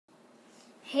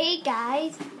Hey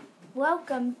guys,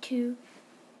 welcome to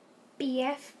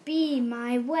BFB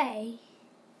My Way.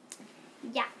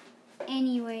 Yeah,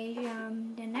 anyway,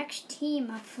 the next team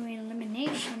up for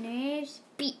elimination is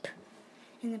Beep.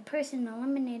 And the person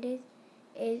eliminated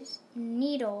is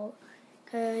Needle,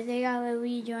 because they got a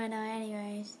rejoin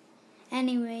anyways.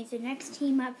 Anyways, the next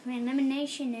team up for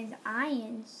elimination is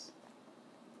Ions.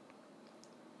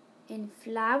 And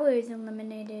Flower is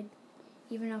eliminated,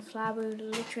 even though Flower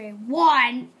literally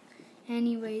won.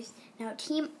 Anyways, now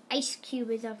Team Ice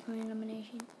Cube is up for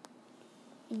elimination.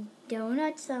 And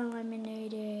Donuts are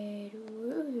eliminated.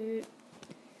 Woo-hoo.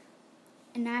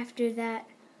 And after that,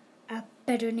 a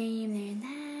better name than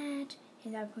that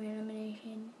is up for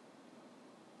elimination.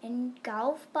 And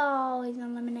Golf Ball is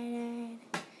eliminated.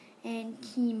 And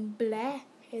Team Black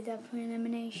is up for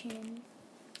elimination.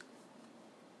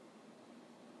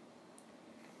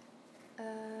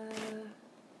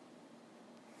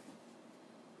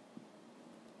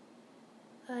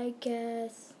 I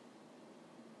guess.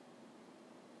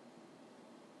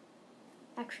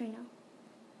 Actually, no.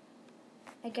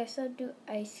 I guess I'll do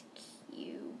Ice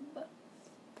Cube.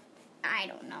 I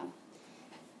don't know.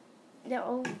 They're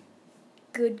all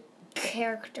good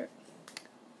character.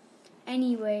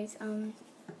 Anyways,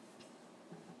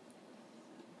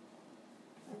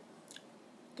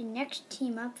 the next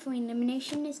team up for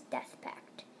elimination is Death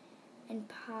Pact. And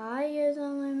Pie is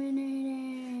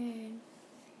eliminated.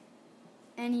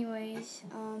 Anyways,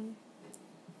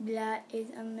 Blat is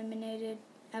eliminated.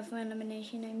 For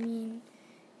elimination, I mean.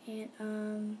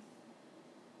 And,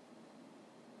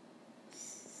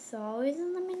 Saul is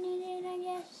eliminated, I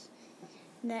guess.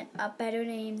 And then a better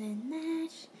name than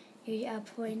that is up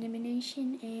for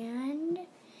elimination. And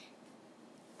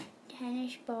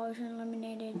Tennis Ball is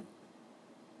eliminated.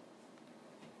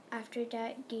 After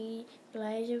that,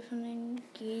 Blazer from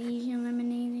Gady's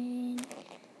eliminated.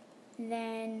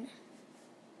 Then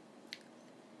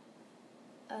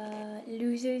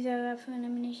losers are up for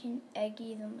elimination.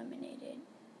 Eggy is eliminated.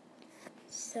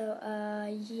 So,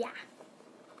 yeah.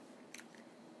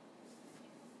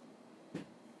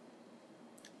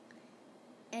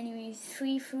 Anyways,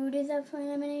 Free Food is up for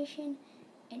elimination.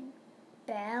 And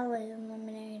Belle is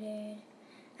eliminated.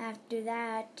 After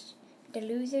that, the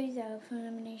losers are up for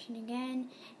elimination again.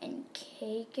 And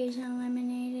Cake is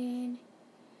eliminated.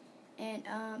 And,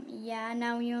 yeah,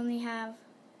 now we only have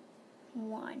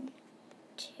 1,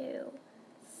 2,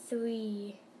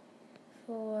 3,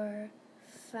 4,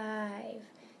 5,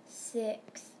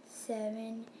 6,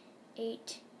 7,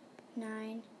 8,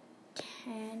 9,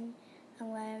 10,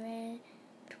 11,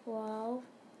 12,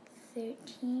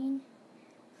 13,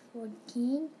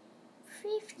 14,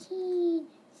 15,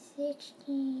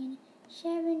 16,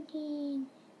 17,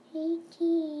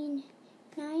 18,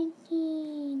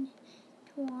 19,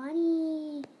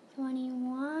 20,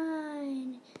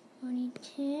 21,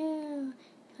 22,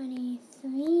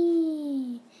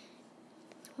 23,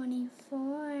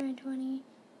 24, 20,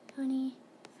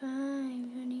 25,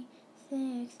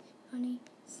 26,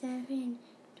 27,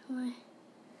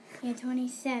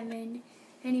 27.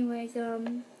 Anyways,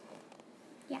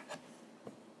 yeah.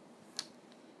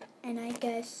 And I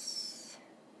guess,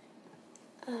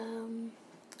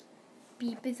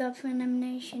 Beep is up for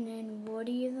elimination and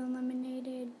Woody is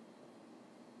eliminated.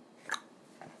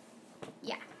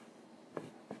 Yeah.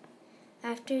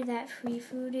 After that, Free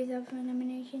Food is up for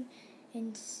elimination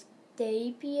and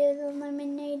Stapy is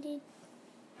eliminated.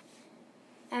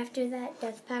 After that,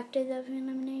 Death Pact is up for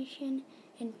elimination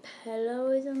and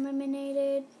Pillow is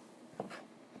eliminated.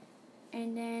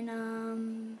 And then,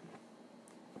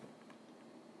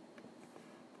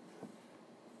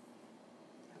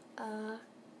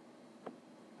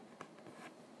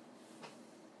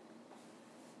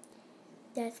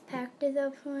 Death Pact is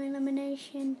up for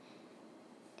elimination,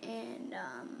 and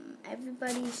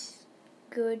everybody's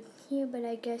good here, but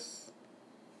I guess,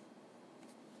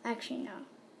 actually no,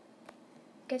 I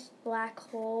guess Black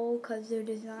Hole, because their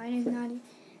design is not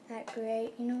that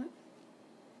great. You know what,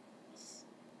 let's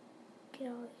get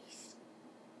all these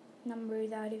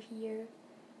numbers out of here.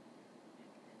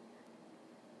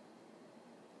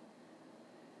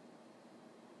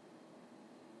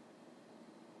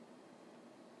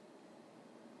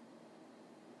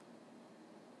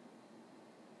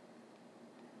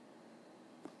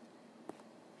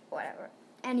 Whatever.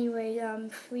 Anyway,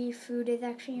 Free Food is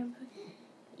actually,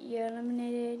 you're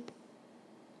eliminated.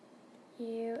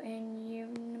 You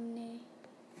eliminated.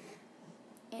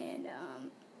 And,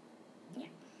 yeah.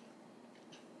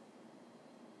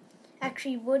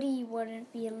 Actually, Woody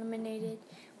wouldn't be eliminated.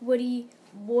 Woody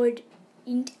wouldn't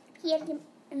be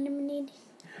eliminated.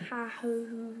 Ha ho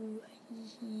ho ho.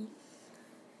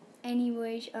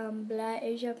 Anyways, Blatt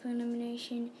is up for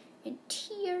elimination, and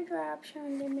Teardrops are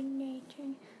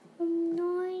eliminated. Oh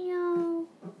no.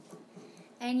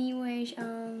 Anyways,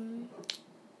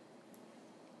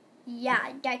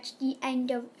 yeah, that's the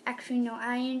end of. Actually, no,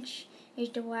 Ironch is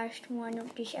the last one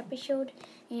of this episode,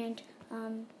 and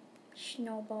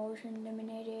Snowball's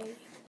eliminated.